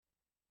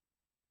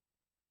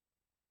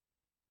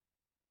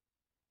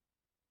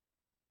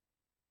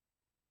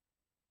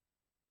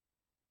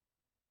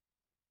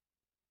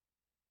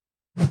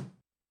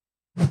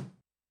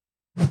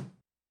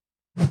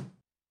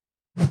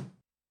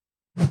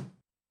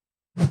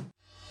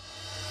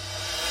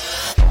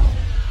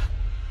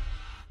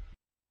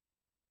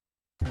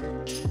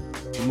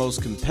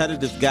most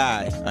competitive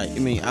guy.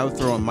 I would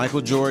throw in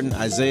Michael Jordan,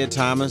 Isaiah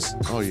Thomas,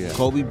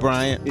 Kobe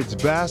Bryant. It's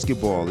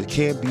basketball. It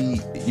can't be,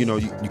 you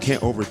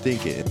can't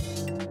overthink it.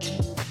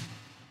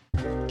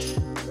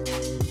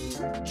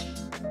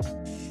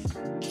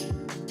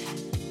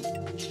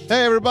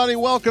 Hey, everybody,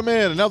 welcome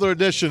in another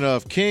edition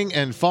of King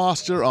and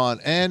Foster on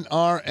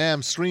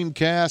NRM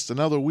Streamcast,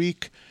 another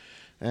week.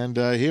 And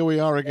here we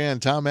are again,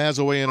 Tom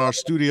Azaway in our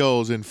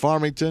studios in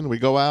Farmington. We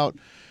go out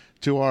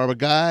to our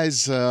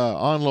guys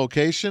on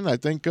location. I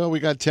think we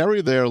got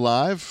Terry there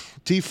live.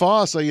 T.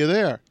 Foss, are you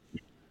there?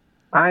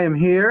 I am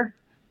here.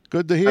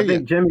 Good to hear you. I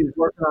think Jimmy's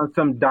working on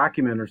some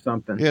document or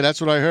something. Yeah,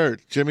 that's what I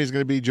heard. Jimmy's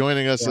going to be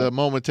joining us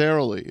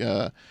momentarily.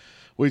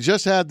 We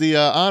just had the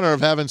honor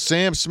of having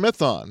Sam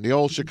Smith on, the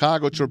old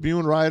Chicago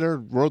Tribune writer,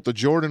 wrote the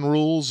Jordan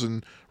Rules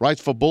and writes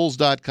for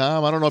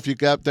Bulls.com. I don't know if you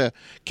got to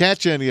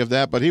catch any of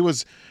that, but he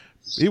was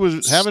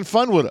having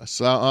fun with us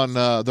on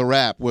the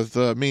rap with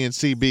me and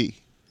CB.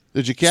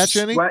 Did you catch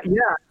any? Well,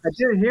 yeah, I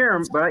did hear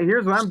him, but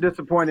here's what I'm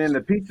disappointed in.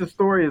 The pizza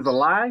story is a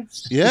lie?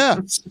 Yeah,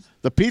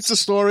 the pizza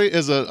story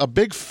is a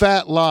big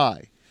fat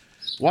lie.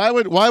 Why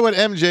would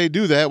MJ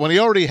do that when he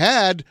already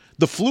had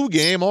the flu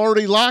game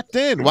already locked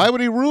in? Why would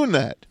he ruin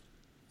that?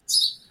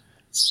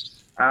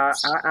 I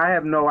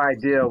have no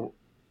idea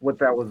what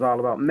that was all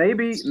about.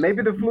 Maybe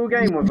the flu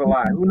game was a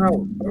lie. Who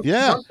knows?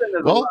 Yeah.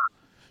 Well,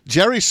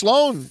 Jerry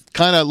Sloan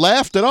kind of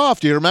laughed it off.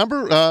 Do you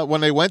remember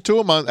when they went to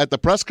him at the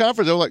press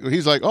conference? They were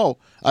he's like, "Oh,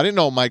 I didn't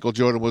know Michael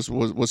Jordan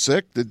was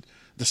sick.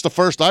 That's the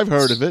first I've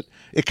heard of it."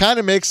 It kind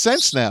of makes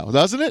sense now,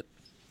 doesn't it?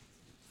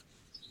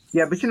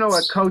 Yeah, but you know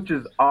what?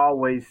 Coaches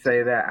always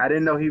say that. I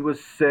didn't know he was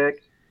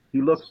sick.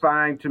 He looked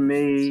fine to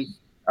me.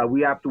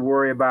 We have to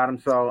worry about him.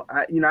 So,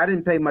 I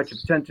didn't pay much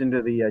attention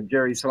to the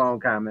Jerry Sloan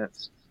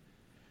comments.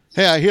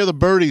 Hey, I hear the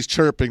birdies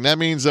chirping. That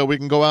means we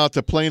can go out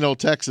to Plano,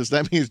 Texas.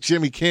 That means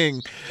Jimmy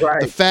King,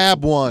 the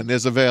Fab One,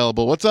 is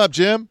available. What's up,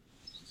 Jim?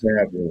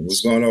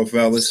 What's going on,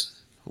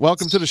 fellas?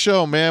 Welcome to the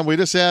show, man. We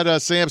just had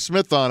Sam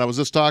Smith on. I was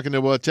just talking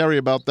to Terry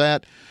about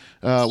that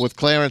with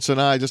Clarence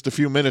and I just a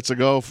few minutes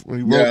ago.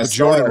 We wrote the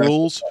Jordan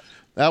Rules.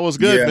 That was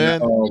good,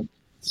 man.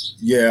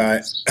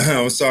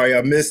 I'm sorry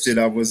I missed it.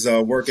 I was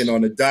working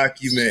on a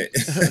document.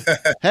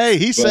 Hey,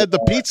 he said the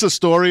pizza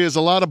story is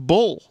a lot of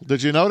bull.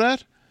 Did you know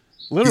that?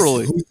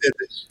 Literally.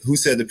 Who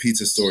said the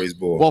pizza story is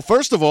bull? Well,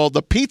 first of all,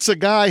 the pizza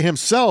guy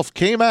himself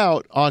came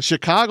out on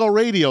Chicago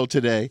radio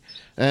today,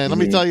 and let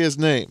me tell you his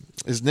name.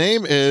 His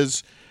name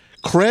is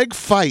Craig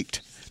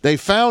Fite. They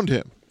found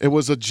him. It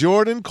was a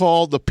Jordan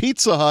called the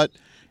Pizza Hut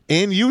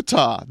in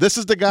Utah. This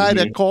is the guy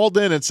that called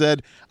in and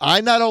said,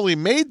 I not only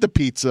made the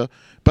pizza,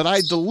 but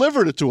I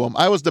delivered it to him.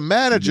 I was the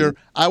manager.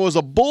 I was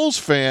a Bulls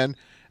fan,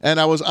 and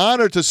I was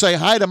honored to say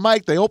hi to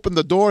Mike. They opened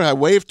the door. I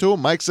waved to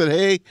him. Mike said,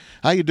 hey,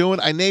 how you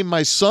doing? I named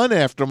my son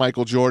after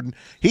Michael Jordan.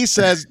 He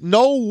says,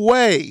 no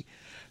way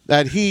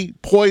that he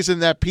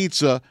poisoned that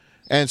pizza.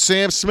 And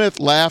Sam Smith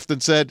laughed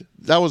and said,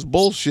 that was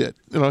bullshit.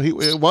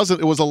 It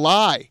wasn't. It was a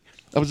lie.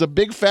 It was a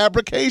big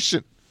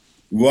fabrication.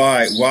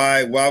 Why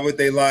would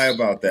they lie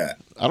about that?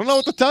 I don't know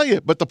what to tell you,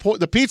 but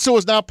the pizza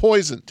was not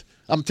poisoned.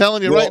 I'm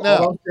telling you right now.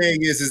 All I'm saying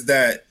is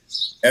that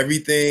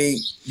everything,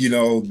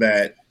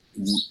 that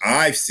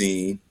I've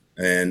seen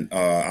and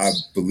I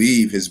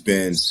believe has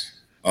been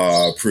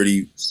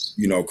pretty,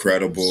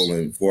 credible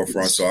and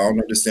forefront. So I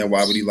don't understand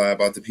why would he lie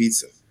about the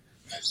pizza.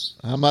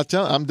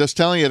 I'm just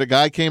telling you, the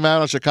guy came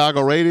out on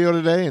Chicago radio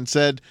today and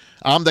said,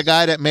 I'm the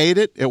guy that made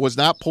it. It was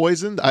not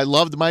poisoned. I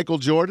loved Michael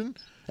Jordan.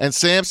 And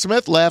Sam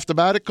Smith laughed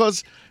about it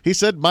because he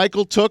said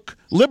Michael took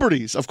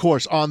liberties, of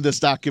course, on this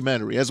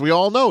documentary, as we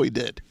all know he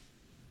did.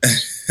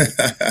 All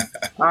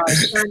right,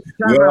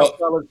 time out,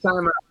 fellas.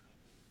 Time out.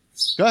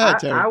 Go ahead,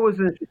 Terry. I was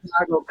in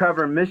Chicago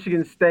covering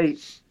Michigan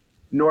State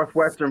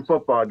Northwestern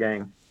football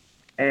game,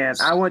 and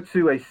I went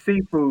to a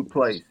seafood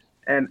place,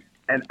 and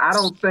I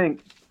don't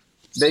think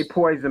they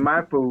poisoned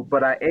my food,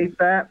 but I ate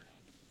that,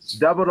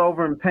 doubled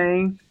over in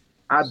pain.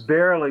 I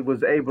barely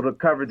was able to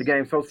cover the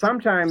game. So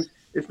sometimes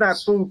it's not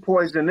food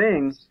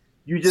poisoning.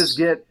 You just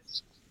get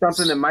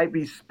something that might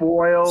be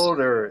spoiled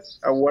or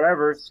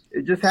whatever.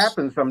 It just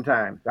happens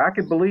sometimes. I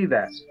could believe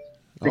that.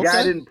 The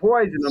guy didn't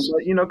poison them,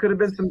 but, could have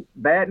been some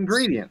bad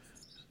ingredients.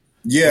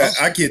 Yeah,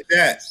 I get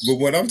that. But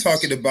what I'm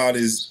talking about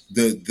is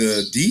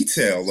the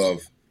detail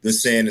of the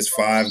saying it's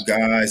 5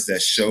 guys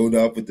that showed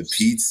up with the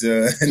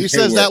pizza. He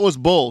says that was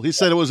bull. He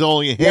said it was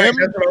only him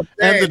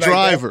and the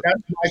driver.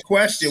 That's my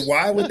question.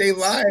 Why would they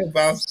lie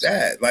about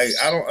that?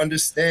 I don't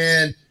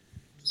understand.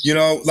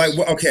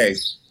 Okay,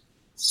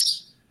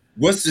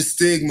 what's the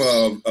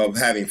stigma of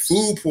having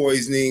food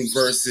poisoning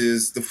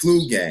versus the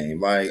flu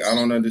game? I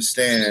don't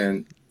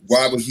understand.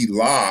 Why would he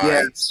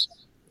lie and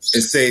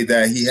say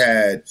that he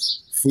had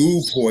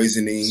food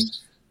poisoning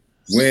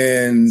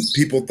when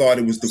people thought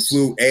it was the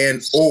flu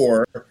and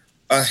or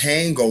a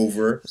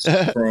hangover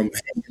from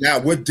hanging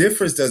out? What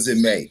difference does it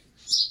make?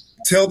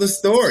 Tell the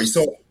story.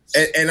 So,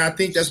 and I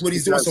think that's what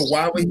he's doing. So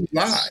why would he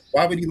lie?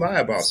 Why would he lie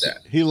about that?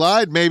 He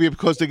lied maybe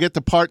because to get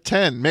to part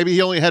 10. Maybe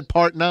he only had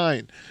part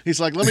 9. He's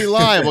like, let me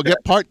lie. We'll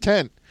get part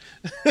 10.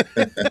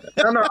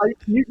 No,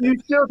 you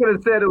still could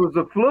have said it was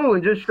a flu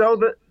and just show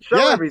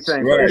Yeah.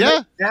 everything. Right. It Yeah.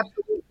 makes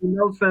absolutely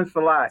no sense to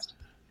lie.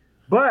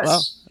 But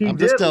Well, he I'm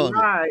just did telling you.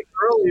 lie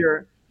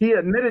earlier. He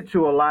admitted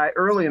to a lie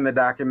early in the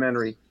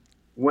documentary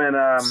when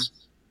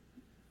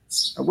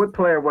what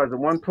player was it?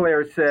 One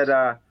player said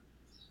I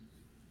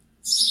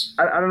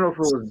don't know if it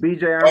was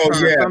B.J. Oh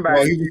Armstrong or yeah. somebody.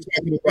 Well,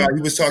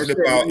 he was talking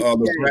about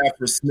the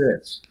Bradford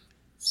Smith.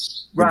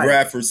 Right.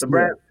 Bradford The Smith.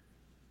 Brad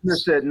Smith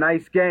said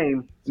nice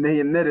game, and then he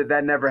admitted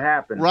that never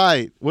happened.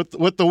 Right, with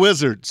the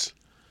Wizards.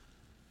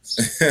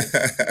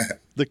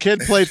 The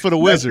kid played for the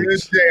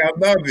Wizards. I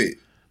love it.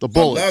 The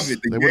Bullets. I love it.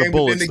 The They were the game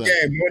Bullets within the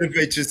then. game.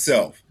 Motivate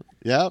yourself.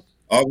 Yep.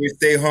 Always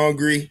stay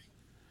hungry.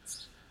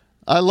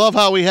 I love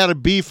how he had a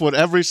beef with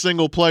every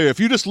single player. If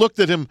you just looked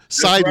at him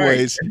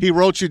sideways, he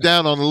wrote you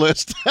down on the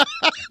list. I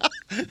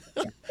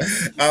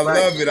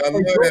love it. I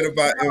love that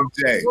about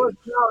MJ. George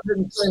Karl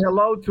didn't say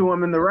hello to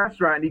him in the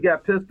restaurant, and he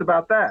got pissed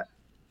about that.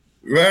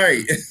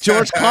 Right.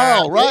 George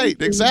Karl, right,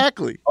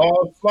 exactly.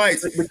 All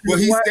flights. But you Well,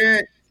 know he what?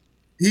 said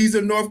he's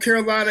a North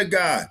Carolina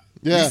guy.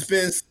 Yeah. We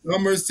spend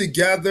summers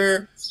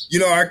together.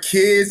 Our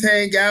kids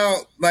hang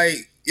out.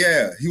 Like,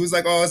 yeah. He was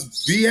like, oh,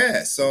 it's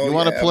BS. So You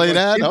want to play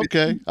that?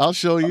 Okay, I'll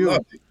show I you.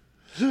 love it.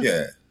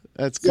 Yeah.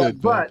 That's Yeah,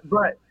 good. man.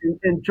 but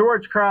in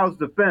George Karl's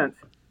defense,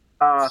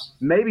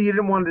 maybe he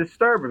didn't want to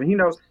disturb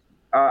him.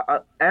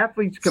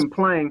 Athletes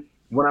complain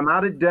when I'm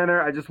out at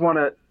dinner. I just want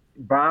to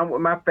bond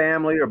with my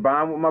family or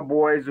bond with my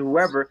boys or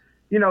whoever.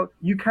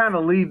 You kind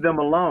of leave them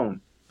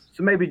alone.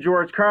 So maybe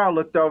George Karl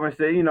looked over and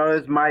said,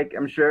 there's Mike.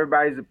 I'm sure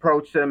everybody's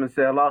approached him and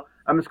said, hello.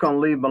 I'm just going to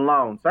leave him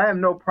alone. So I have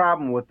no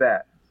problem with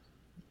that.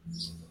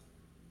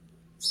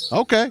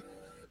 Okay,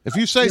 if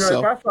you say so.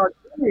 If I saw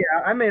Jimmy,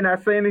 I may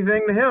not say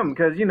anything to him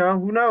because,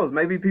 who knows?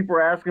 Maybe people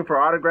are asking for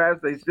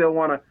autographs. They still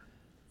want to,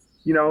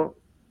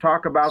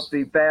 talk about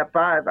the Fab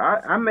Five.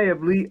 I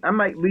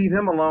might leave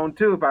him alone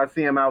too if I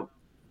see him out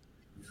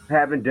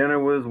having dinner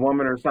with his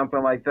woman or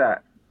something like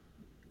that.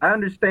 I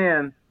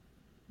understand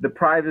the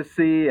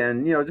privacy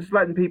and, just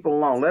letting people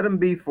alone. Let them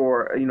be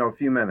for, a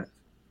few minutes.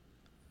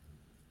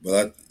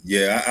 But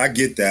I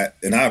get that,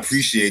 and I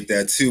appreciate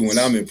that too when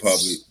I'm in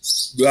public.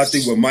 But I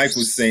think what Mike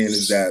was saying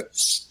is that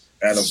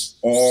out of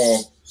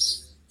all,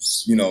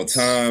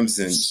 times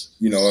and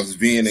of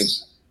being in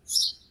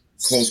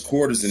close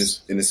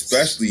quarters and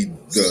especially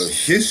the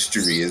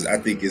history is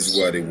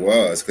what it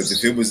was. Because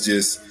if it was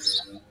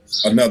just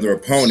another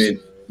opponent,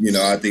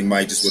 I think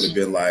Mike just would have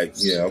been like,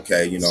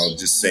 okay,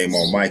 just same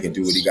old Mike and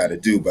do what he got to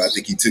do. But I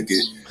think he took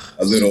it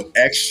a little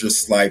extra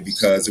slight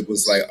because it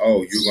was like,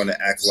 oh, you're going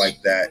to act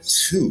like that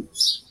too.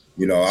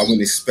 I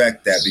wouldn't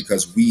expect that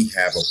because we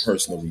have a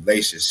personal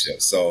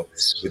relationship. So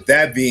with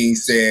that being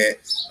said,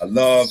 I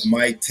love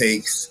Mike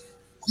takes,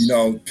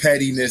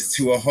 pettiness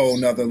to a whole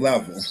nother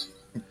level.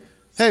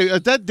 Hey,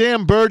 is that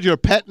damn bird your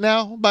pet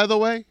now, by the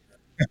way?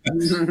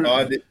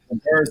 The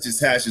birds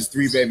just hatches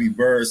 3 baby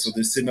birds, so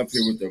they're sitting up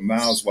here with their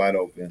mouths wide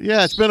open.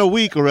 Yeah, it's been a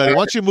week already. Why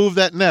don't you move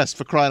that nest,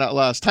 for crying out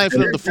loud? It's time for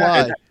them to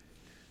fly.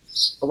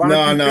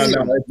 No,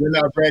 they're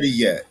not ready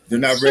yet.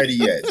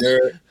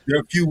 They're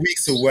a few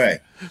weeks away.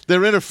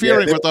 They're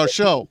interfering with our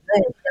show.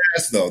 They're growing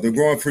fast, though. They're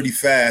growing pretty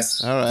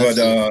fast. All right.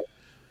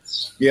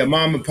 But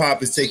Mom and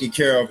Pop is taking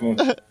care of them.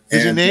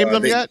 Did you name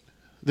them yet?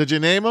 Did you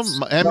name them?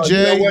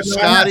 MJ,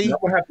 Scotty,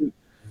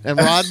 and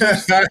Rodney?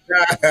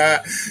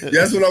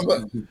 That's what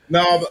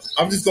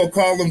I'm just going to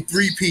call them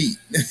 3-Pete.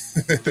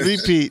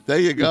 3-Pete. There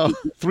you go.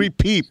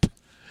 3-Peep.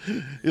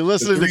 You're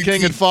listening to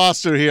King and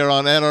Foster here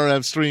on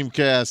NRM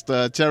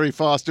Streamcast. Terry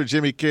Foster,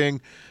 Jimmy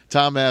King,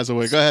 Tom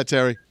Mazaway. Go ahead,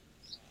 Terry.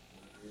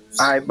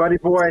 All right, buddy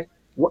boy.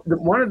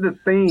 One of the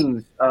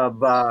themes of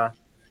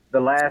The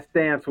Last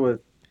Dance was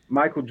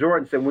Michael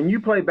Jordan said, when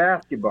you play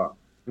basketball,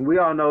 and we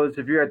all know this,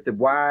 if you're at the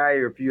Y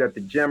or if you're at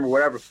the gym or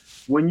whatever,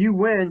 when you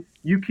win,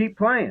 you keep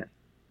playing.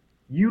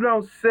 You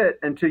don't sit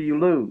until you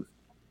lose.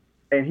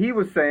 And he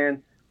was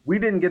saying, we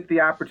didn't get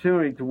the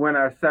opportunity to win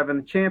our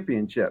 7th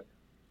championship.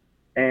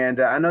 And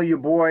I know your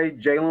boy,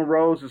 Jalen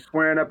Rose, is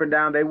swearing up and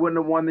down they wouldn't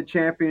have won the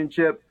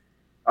championship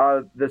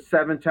the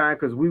 7th time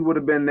because we would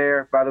have been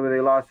there. By the way, they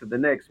lost to the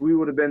Knicks. We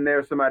would have been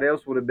there. Somebody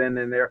else would have been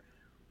in there.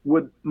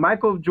 Would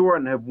Michael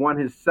Jordan have won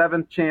his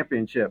 7th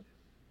championship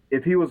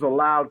if he was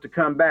allowed to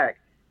come back?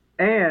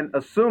 And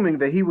assuming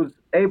that he was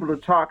able to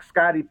talk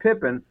Scottie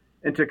Pippen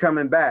into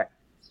coming back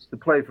to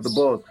play for the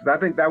Bulls. Because I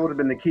think that would have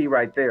been the key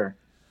right there.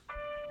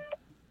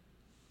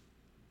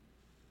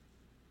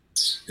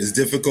 It's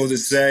difficult to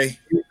say.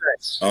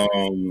 No,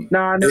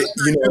 I know.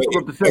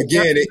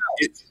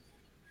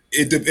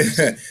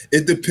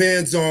 It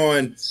depends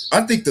on.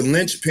 I think the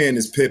linchpin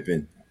is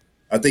Pippen.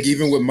 I think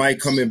even with Mike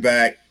coming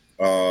back,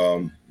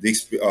 the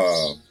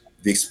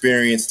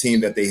experienced team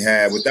that they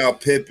had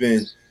without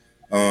Pippen,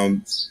 I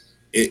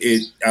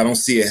don't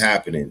see it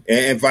happening,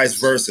 and vice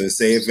versa.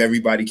 Say if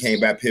everybody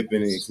came back,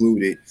 Pippen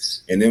included,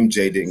 and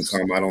MJ didn't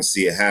come, I don't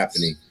see it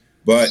happening.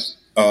 But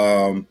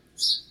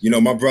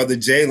my brother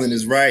Jalen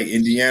is right.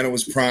 Indiana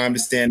was primed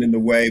to stand in the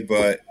way,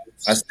 but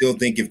I still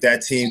think if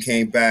that team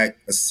came back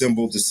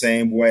assembled the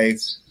same way,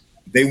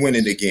 they win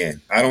it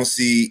again. I don't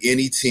see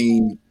any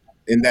team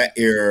in that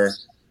era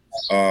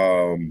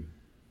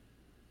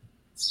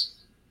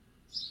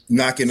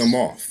knocking them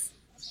off.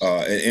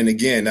 And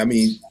again, I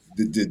mean,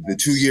 the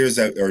 2 years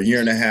or year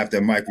and a half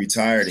that Mike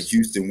retired and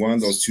Houston won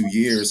those 2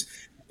 years,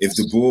 if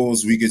the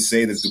Bulls, we could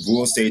say that the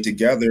Bulls stayed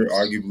together,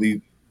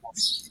 arguably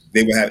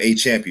they would have 8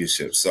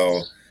 championships.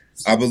 So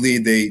I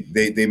believe they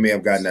may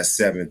have gotten that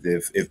 7th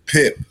if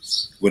Pip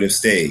would have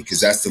stayed,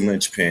 because that's the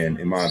linchpin,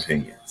 in my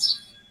opinion.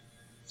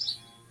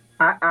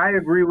 I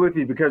agree with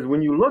you, because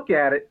when you look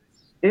at it,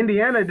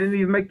 Indiana didn't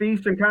even make the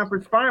Eastern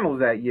Conference Finals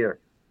that year.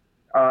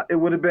 They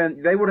would have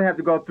had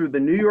to go through the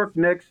New York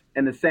Knicks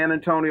and the San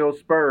Antonio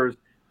Spurs.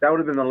 That would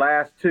have been the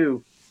last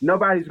two.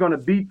 Nobody's going to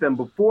beat them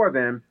before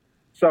them.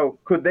 So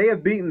could they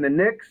have beaten the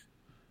Knicks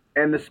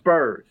and the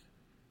Spurs?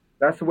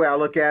 That's the way I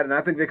look at it, and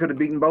I think they could have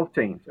beaten both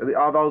teams,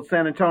 although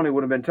San Antonio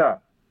would have been tough.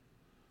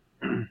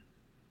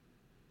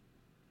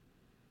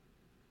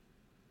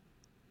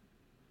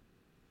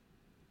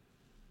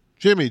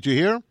 Jimmy, did you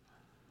hear him?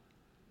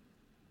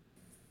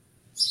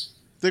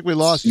 I think we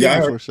lost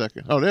Jimmy for a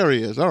second. Oh, there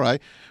he is. All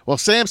right. Well,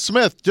 Sam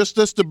Smith, just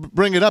to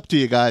bring it up to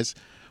you guys,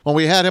 when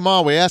we had him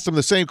on, we asked him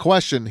the same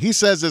question. He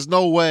says there's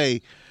no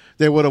way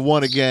they would have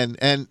won again,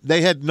 and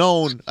they had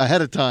known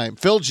ahead of time.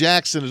 Phil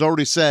Jackson has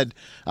already said,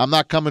 I'm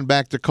not coming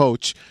back to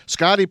coach.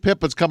 Scottie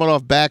Pippen's coming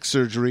off back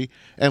surgery,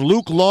 and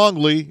Luke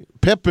Longley,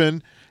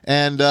 Pippen,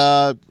 and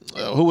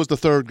who was the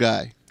third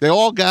guy? They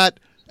all got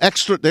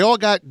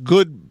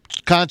good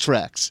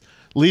contracts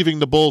leaving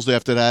the Bulls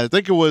after that. I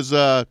think it was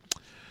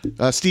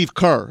Steve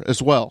Kerr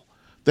as well.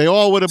 They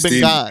all would have been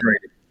gone.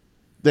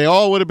 They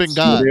all would have been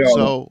gone.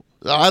 So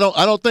I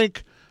don't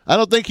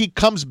think he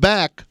comes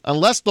back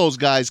unless those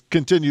guys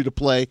continue to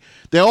play.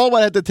 They all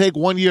would have to take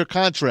 1-year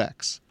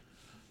contracts.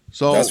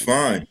 So that's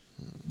fine.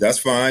 That's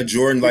fine.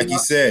 Jordan, like you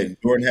said,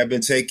 Jordan had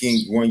been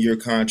taking 1-year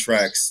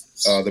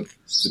contracts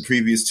the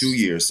previous 2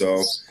 years,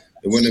 so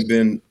it wouldn't have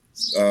been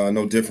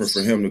no different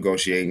for him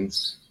negotiating.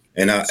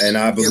 And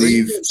I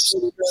believe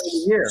the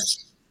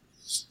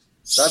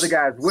other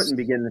guys wouldn't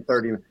be getting the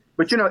 30.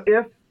 But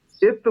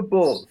if the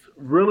Bulls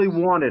really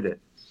wanted it,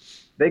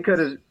 they could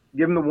have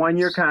given the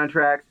 1-year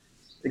contract.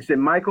 They said,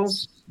 Michael,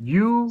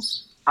 you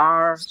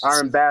are our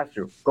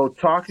ambassador. Go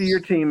talk to your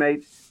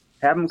teammates,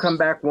 have them come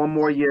back 1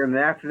 more year, and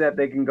then after that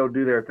they can go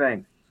do their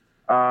thing.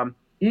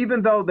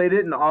 Even though they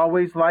didn't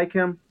always like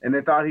him and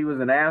they thought he was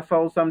an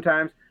asshole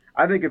sometimes,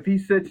 I think if he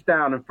sits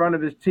down in front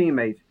of his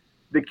teammates,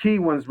 the key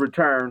ones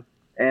return,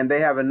 and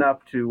they have enough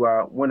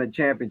to win a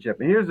championship.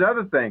 And here's the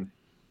other thing.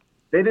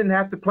 They didn't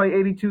have to play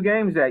 82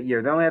 games that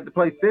year. They only had to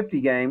play 50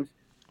 games.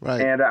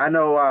 Right. And I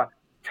know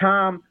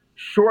Tom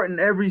shortened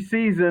every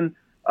season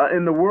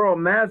in the world.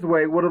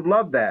 Mazaway would have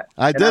loved that.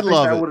 I did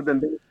love it. Would have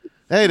been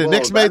hey, the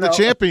Knicks made the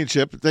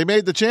championship. They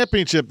made the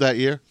championship that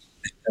year.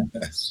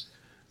 Maz,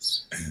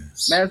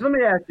 let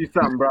me ask you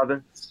something,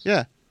 brother.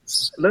 Yeah.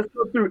 Let's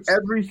go through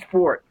every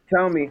sport.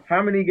 Tell me,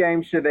 how many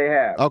games should they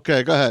have?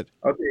 Okay, go ahead.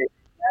 Okay,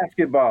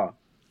 basketball.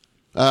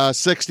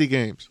 60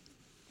 games.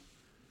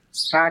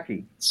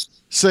 Hockey.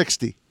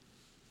 60.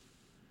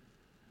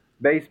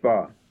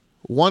 Baseball.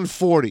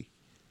 140.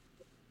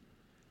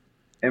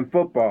 And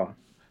football.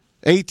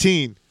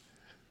 18.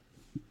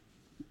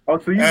 Oh,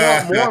 so you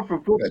want more for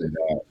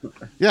football?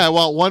 Yeah, I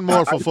want one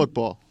more for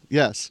football.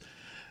 Yes.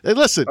 Hey,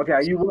 listen. Okay,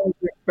 are you willing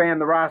to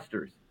expand the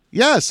rosters?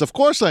 Yes, of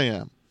course I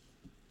am.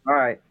 All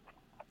right.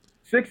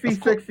 60,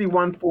 60,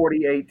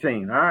 140,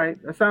 18. All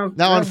right. That sounds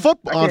now good.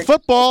 on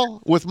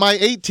football, with my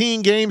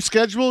 18-game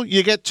schedule,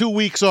 you get 2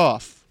 weeks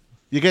off.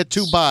 You get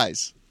 2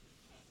 byes.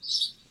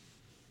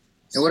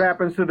 And what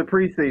happens to the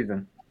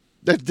preseason?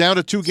 That's down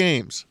to 2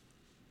 games.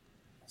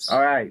 All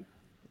right.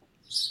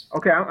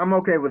 Okay, I'm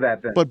okay with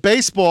that then. But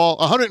baseball,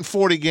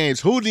 140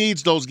 games. Who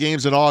needs those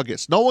games in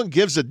August? No one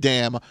gives a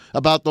damn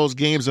about those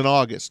games in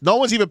August. No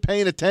one's even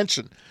paying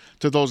attention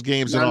to those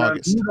games in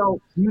August.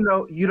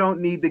 You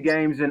don't need the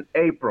games in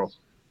April.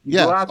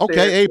 Yeah,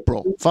 okay,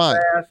 April. Fine.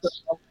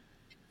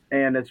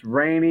 And it's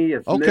rainy,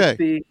 it's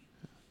misty.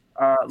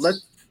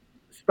 Let's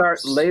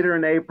start later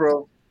in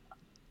April.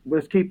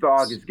 Let's keep the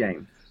August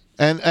games.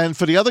 And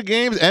for the other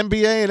games,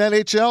 NBA and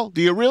NHL,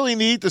 do you really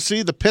need to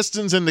see the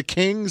Pistons and the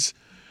Kings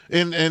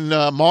in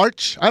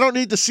March? I don't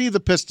need to see the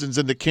Pistons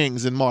and the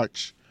Kings in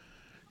March.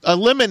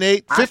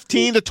 Eliminate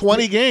 15 to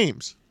 20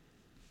 games.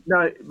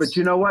 No, but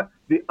you know what?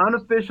 The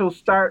unofficial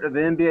start of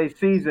the NBA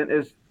season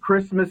is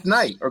Christmas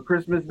night or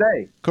Christmas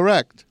Day.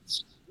 Correct.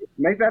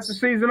 Make that the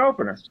season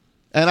opener.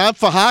 And I'm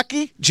for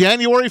hockey,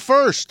 January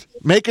 1st.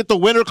 Make it the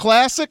Winter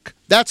Classic.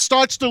 That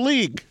starts the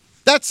league.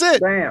 That's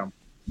it. Bam.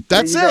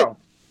 That's it. Go.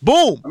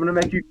 Boom. I'm going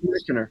to make you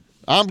commissioner.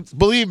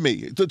 Believe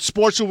me, the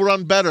sports will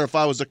run better if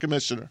I was a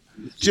commissioner.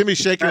 Jimmy's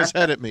shaking his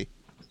head at me.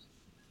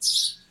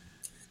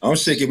 I'm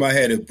shaking my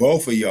head at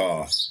both of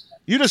y'all.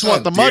 You just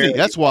want the money.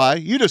 That's why.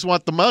 You just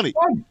want the money.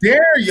 How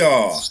dare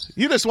y'all?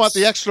 You just want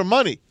the extra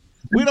money.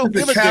 We don't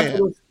give a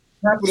damn.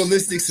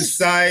 Capitalistic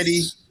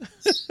society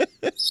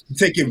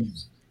taking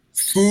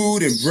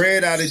food and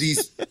bread out of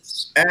these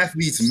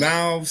athletes'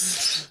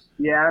 mouths.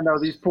 Yeah, I know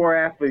these poor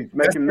athletes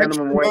making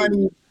minimum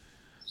wage.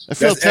 I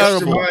feel That's extra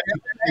terrible. money.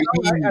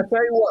 I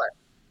tell you what.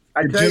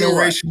 I tell you what.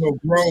 Generational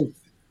growth.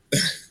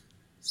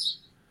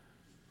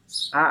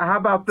 How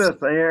about this?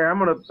 Here, I'm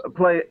going to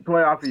play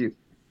off of you.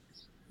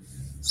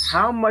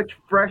 How much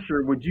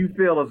fresher would you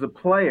feel as a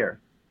player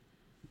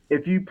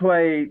if you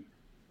played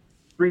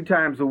 3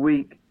 times a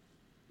week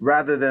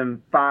rather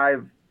than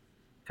 5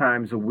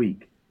 times a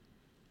week?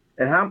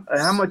 And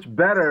how much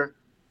better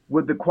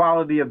would the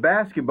quality of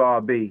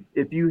basketball be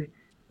if you,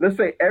 let's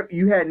say,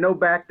 you had no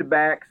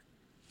back-to-backs,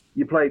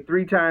 you played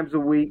 3 times a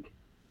week?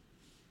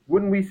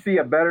 Wouldn't we see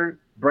a better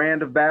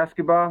brand of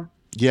basketball?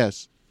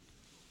 Yes.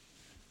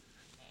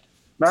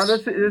 Now,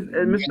 this is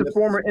Mr.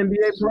 Former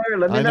NBA player.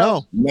 Let me I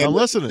know. I'm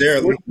listening.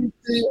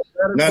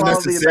 Not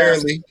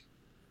necessarily.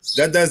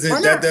 That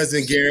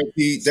doesn't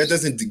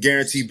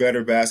guarantee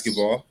better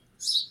basketball.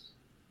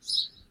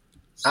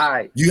 All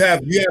right. You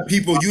have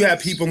people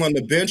on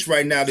the bench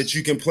right now that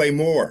you can play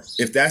more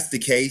if that's the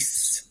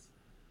case.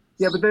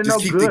 Yeah, but they're no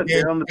good.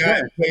 They're on the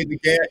bench. Play the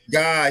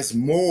guys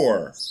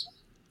more.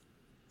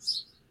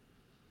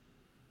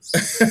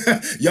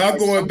 Y'all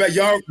going back?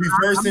 Y'all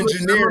reverse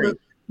engineering.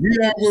 We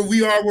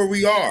are where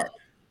we are.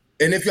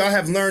 And if y'all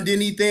have learned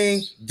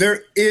anything,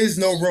 there is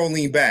no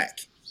rolling back.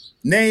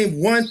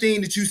 Name one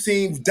thing that you've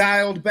seen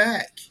dialed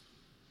back.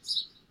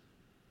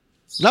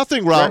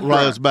 Nothing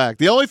riles back.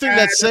 The only thing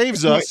that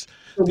saves us.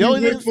 The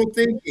only wishful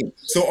thinking.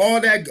 So all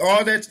that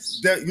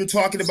you're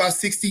talking about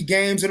 60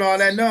 games and all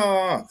that.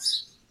 No,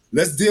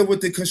 let's deal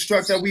with the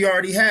construct that we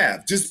already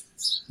have. Just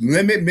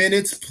limit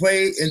minutes,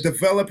 play, and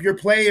develop your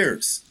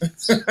players.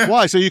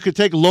 Why? So you could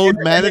take load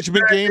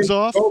management games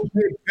off? Go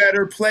get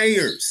better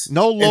players.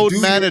 No load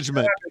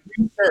management.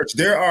 Research.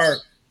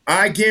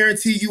 I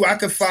guarantee you I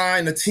could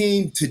find a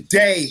team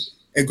today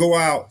and go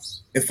out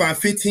and find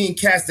 15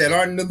 cats that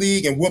aren't in the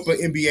league and whoop an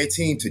NBA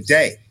team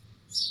today.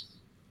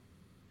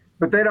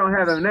 But they don't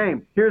have a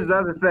name. Here's the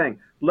other thing.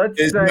 Let's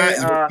say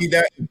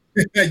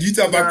you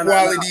talk about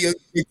quality of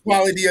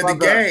the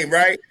game,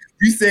 right?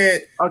 You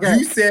said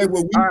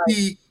well, we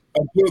need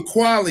a good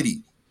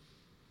quality.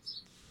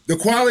 The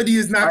quality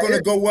is not going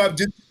to go up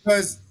just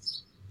because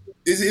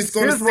it's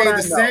going to stay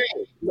the same.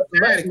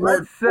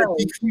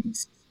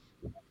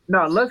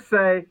 Let's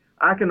say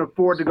I can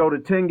afford to go to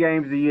 10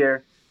 games a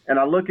year, and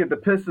I look at the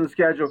Pistons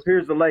schedule.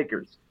 Here's the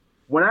Lakers.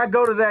 When I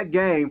go to that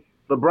game,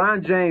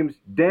 LeBron James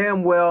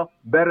damn well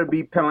better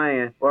be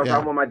playing, or else I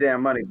want my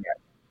damn money back.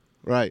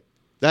 Right.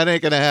 That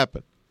ain't going to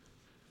happen.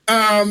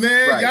 Oh,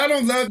 man. Y'all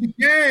don't love the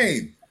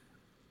game.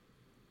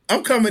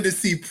 I'm coming to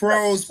see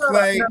pros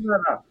play. No.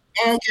 I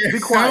don't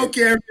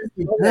care if it's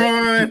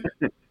LeBron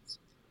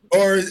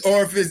or if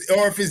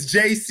it's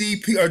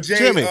JCP or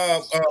Jimmy,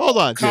 hold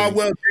on,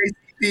 Caldwell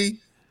JCP.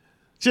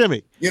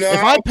 Jimmy,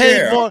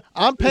 if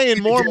I'm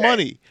paying more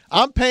money.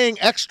 I'm paying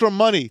extra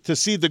money to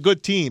see the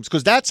good teams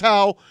because that's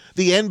how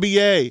the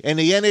NBA and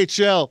the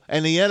NHL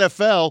and the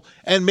NFL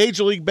and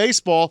Major League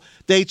Baseball,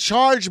 they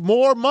charge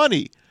more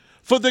money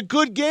for the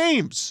good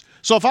games.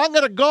 So if I'm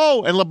going to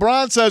go and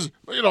LeBron says,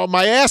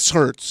 my ass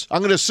hurts, I'm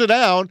going to sit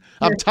down,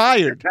 I'm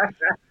tired.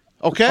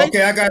 Okay?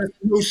 Okay, I got a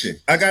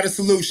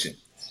solution.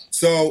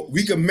 So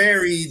we could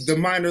marry the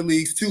minor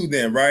leagues too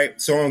then,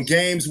 right? So on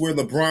games where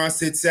LeBron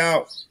sits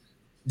out,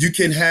 you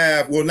can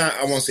have,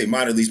 I won't say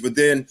minor leagues, but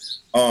then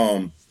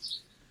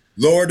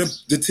lower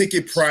the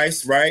ticket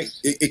price, right?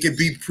 It could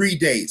be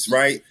pre-dates,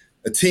 right?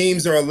 The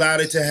teams are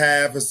allowed to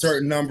have a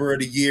certain number of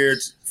the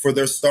years for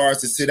their stars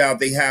to sit out.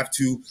 They have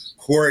to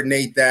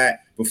coordinate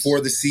that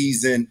before the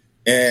season,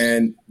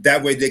 and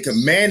that way they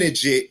can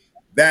manage it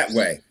that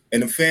way.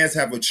 And the fans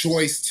have a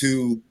choice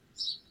to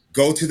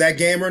go to that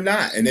game or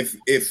not. And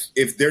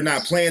if they're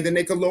not playing, then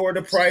they can lower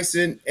the price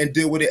and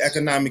deal with it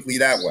economically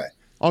that way.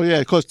 Oh, yeah,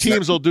 because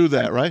teams will do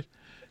that, right?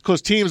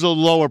 Because teams will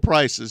lower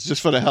prices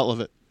just for the hell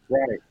of it.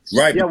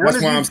 Right. Yeah,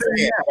 that's why I'm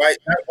saying. Right?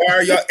 Why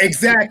are y'all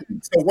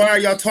exactly? So why are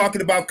y'all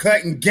talking about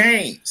cutting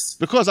games?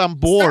 Because I'm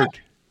bored.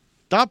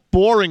 Stop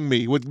boring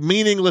me with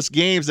meaningless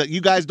games that you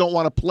guys don't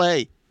want to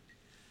play.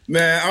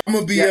 Man, I'm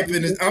gonna be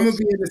in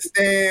the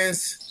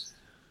stands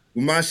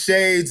with my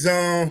shades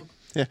on,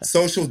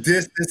 social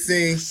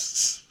distancing,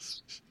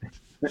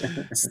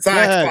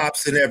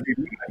 Cyclops and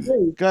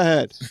everybody. Go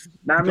ahead.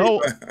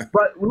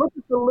 But look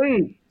at the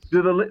league.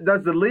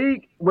 Does the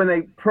league, when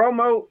they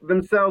promote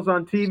themselves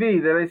on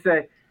TV, do they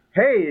say,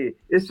 hey,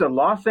 it's the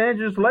Los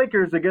Angeles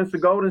Lakers against the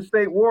Golden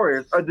State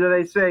Warriors? Or do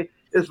they say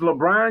it's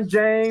LeBron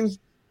James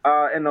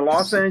and the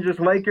Los Angeles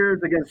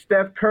Lakers against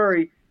Steph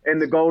Curry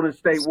and the Golden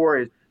State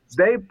Warriors?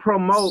 They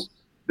promote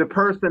the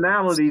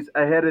personalities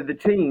ahead of the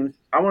teams.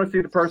 I want to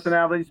see the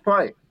personalities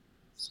play.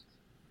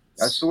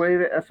 That's the way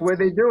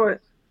they do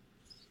it.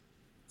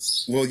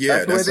 Well,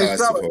 yeah, that's how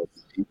it's supposed to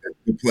be.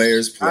 The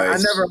players play. I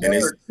never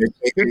heard. They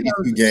play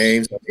 82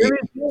 games.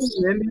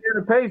 The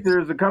Indiana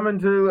Pacers are coming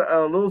to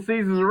Little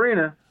Caesars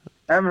Arena.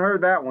 I haven't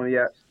heard that one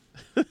yet.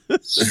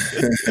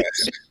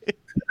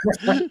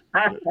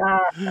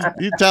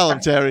 You tell him,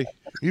 Terry.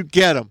 You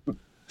get him.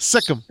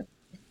 Sick him.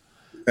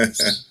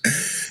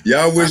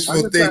 Y'all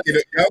wishful thinking.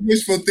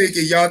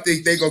 Y'all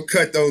think they gonna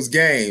cut those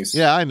games.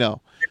 Yeah, I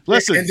know.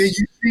 Listen.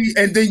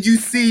 And then you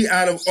see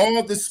out of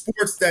all the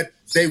sports that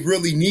they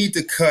really need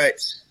to cut,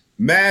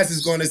 Maz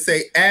is going to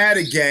say add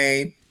a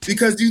game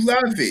because you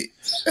love it.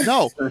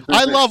 No,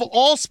 I love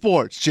all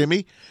sports,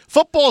 Jimmy.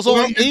 Football's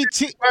only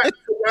 18.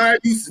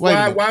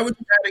 Why would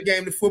you add a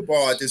game to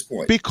football at this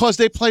point? Because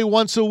they play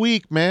once a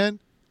week, man.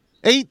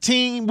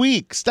 18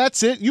 weeks.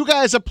 That's it. You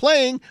guys are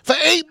playing for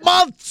 8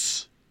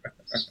 months.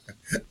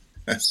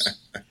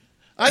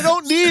 I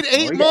don't need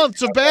 8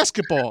 months of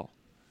basketball.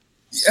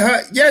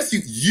 Yes,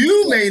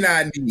 you may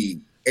not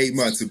need 8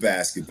 months of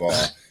basketball.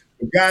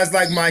 But guys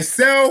like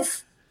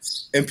myself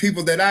and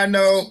people that I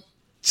know,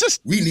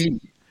 we need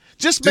it.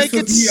 Just make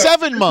it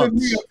 7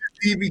 months.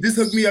 Just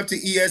hook me up to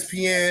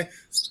ESPN,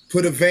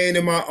 put a vein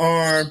in my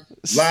arm,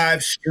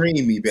 live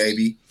stream me,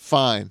 baby.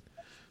 Fine.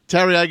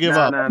 Terry, I give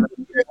up.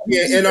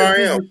 Yeah, NRM.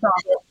 You're going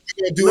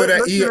to do it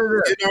at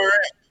NRM.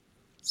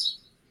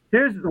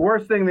 Here's the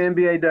worst thing the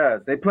NBA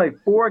does. They play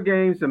 4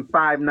 games in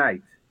 5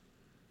 nights.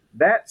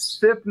 That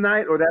 5th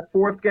night or that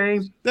 4th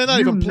game, they're not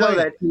even playing.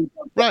 That team's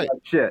right.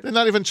 Like shit. They're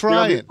not even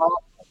trying.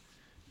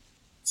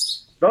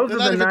 They're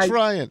not even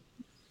trying.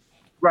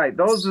 Right.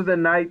 Those are the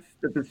nights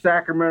that the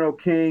Sacramento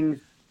Kings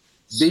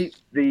beat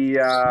the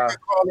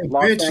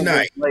Los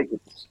Angeles Lakers.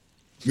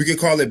 We could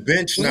call it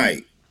bench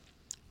night.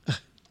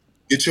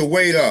 Get your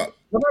weight up.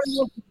 Nobody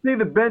wants to see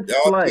the bench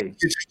play.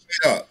 Get your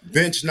weight up.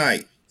 Bench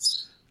night.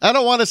 I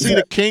don't want to see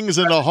the Kings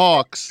and the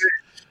Hawks.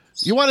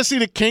 You want to see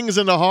the Kings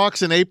and the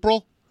Hawks in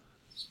April?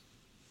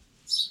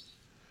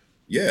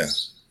 Yeah.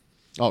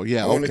 Oh,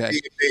 yeah, I want to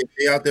see if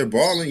they out there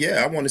balling.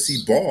 Yeah, I want to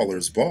see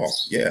ballers ball.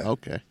 Yeah.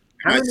 Okay.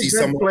 How many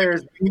bench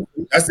players?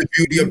 That's the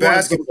beauty of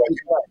basketball.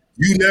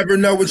 You never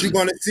know what you're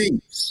going to see.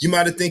 You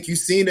might have think you've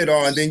seen it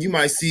all, and then you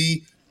might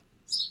see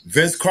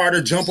Vince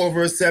Carter jump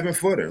over a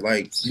 7-footer.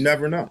 Like, you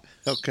never know.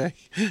 Okay.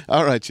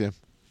 All right, Jim.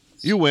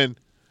 You win.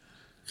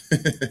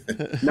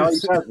 No, he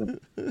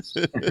doesn't.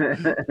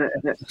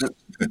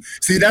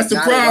 See, that's the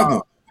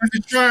problem.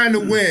 You're trying to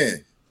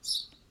win.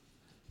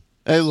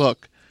 Hey,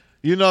 look.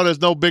 You know there's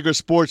no bigger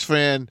sports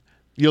fan.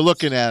 You're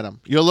looking at him.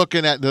 You're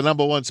looking at the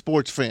number one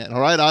sports fan, all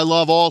right? I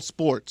love all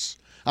sports.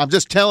 I'm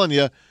just telling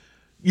you,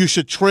 you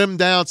should trim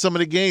down some of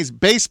the games,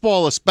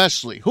 baseball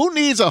especially. Who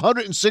needs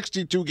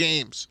 162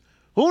 games?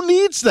 Who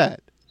needs that?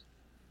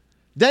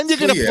 Then you're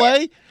going to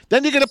play?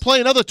 Then you're going to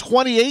play another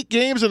 28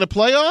 games in the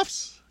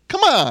playoffs?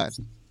 Come on.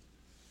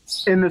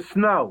 In the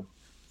snow.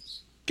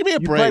 Give me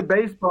a break. You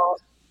play baseball.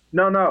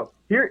 No.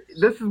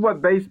 This is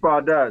what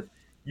baseball does.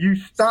 You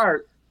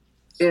start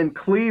in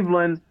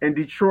Cleveland and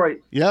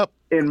Detroit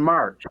in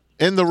March.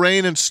 In the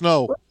rain and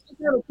snow.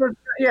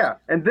 Yeah.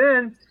 And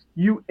then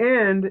you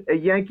end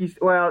at Yankees.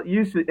 Well, you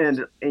used to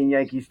end in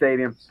Yankee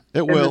Stadium.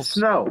 It will. The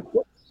snow.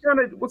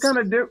 What kind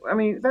of I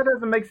mean, that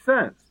doesn't make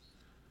sense.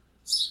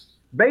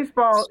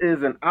 Baseball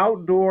is an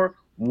outdoor,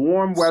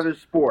 warm weather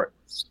sport.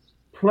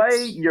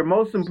 Play your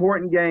most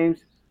important games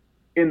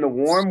in the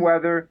warm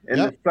weather, in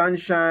the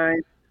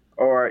sunshine,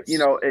 or,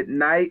 at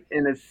night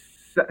in the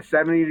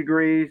 70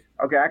 degrees.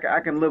 Okay, I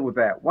can live with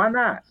that. Why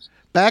not?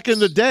 Back in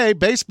the day,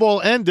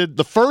 baseball ended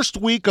the first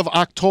week of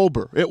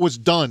October. It was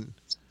done.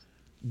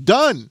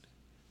 Done.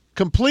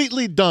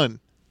 Completely done.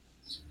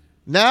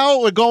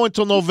 Now we're going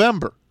till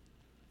November.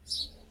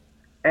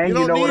 And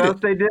you know what else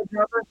they did,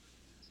 brother?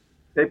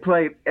 They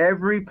played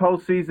every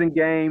postseason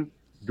game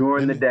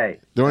during the day.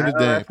 During the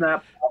day. That's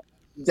not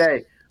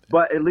day.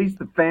 But at least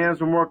the fans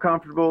were more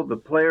comfortable, the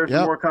players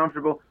were more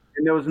comfortable,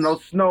 and there was no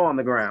snow on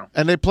the ground.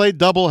 And they played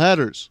double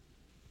headers.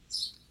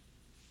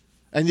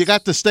 And you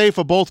got to stay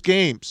for both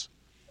games.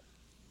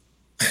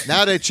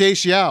 Now they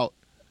chase you out.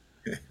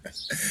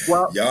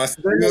 Well, y'all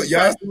still don't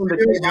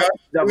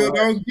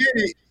get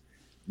it.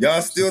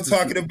 Y'all still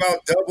talking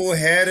about double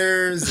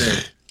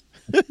headers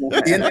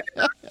and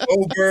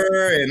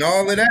over and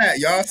all of that.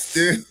 Y'all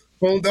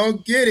still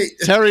don't get it.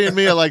 Terry and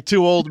me are like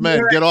two old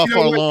men. Get off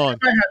our lawn.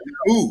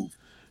 Move.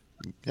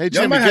 Hey,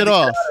 Jimmy, get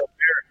off.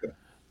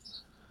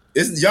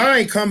 Y'all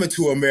ain't coming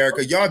to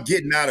America. Y'all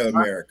getting out of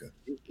America.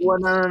 Well,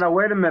 no.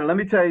 Wait a minute. Let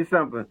me tell you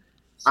something.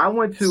 I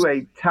went to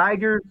a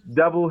Tigers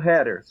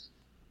doubleheader.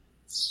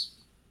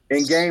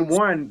 In game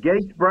 1,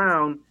 Gates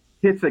Brown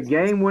hits a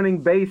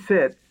game-winning base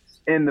hit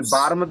in the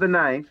bottom of the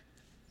 9th.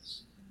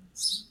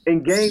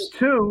 In game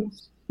 2,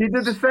 he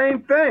did the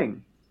same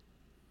thing.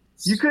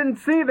 You couldn't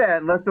see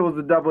that unless there was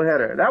a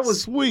doubleheader. That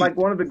was like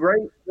one of the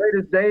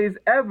greatest days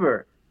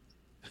ever.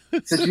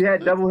 Because you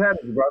had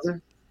doubleheaders,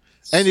 brother.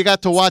 And you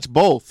got to watch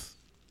both.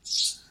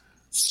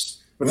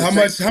 But how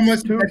much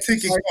did that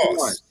ticket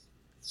cost?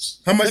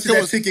 How much did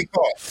that ticket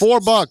cost?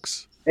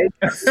 $4.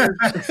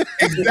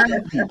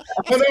 Exactly.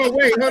 Hold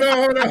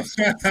on.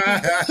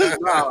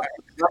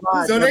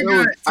 So they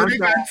got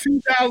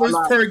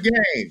 $2 per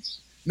game.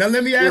 Now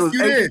let me ask you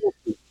this.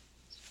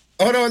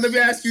 Hold on, let me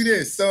ask you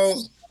this. So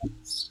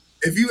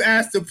if you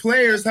ask the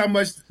players how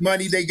much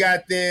money they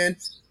got then,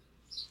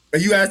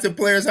 and you ask the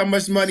players how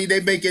much money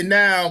they making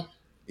now,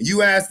 and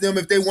you ask them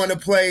if they want to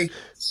play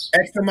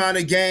X amount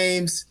of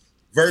games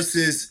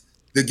versus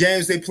the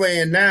games they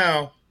playing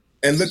now,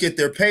 and look at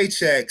their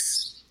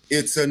paychecks,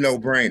 it's a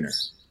no-brainer.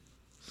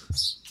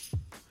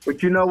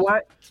 But you know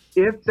what?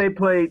 If they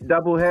played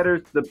double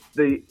headers,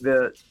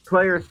 the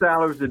player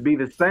salaries would be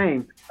the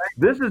same.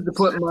 This is to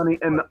put money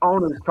in the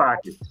owner's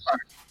pocket.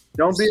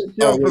 Don't be a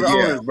show for the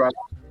owners, brother.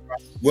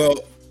 Well,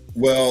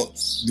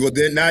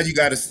 then now you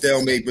got a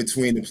stalemate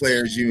between the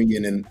players'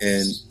 union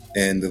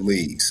and the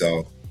league.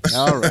 So,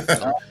 all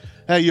right.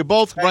 Hey, you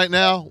both right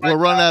now. We're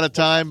running out of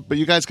time, but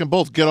you guys can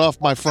both get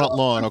off my front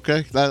lawn,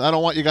 okay? I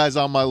don't want you guys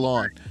on my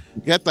lawn.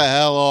 Get the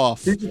hell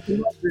off.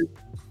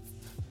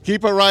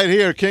 Keep it right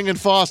here. King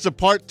and Foster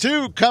Part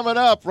 2 coming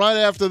up right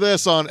after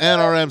this on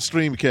NRM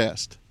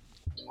Streamcast.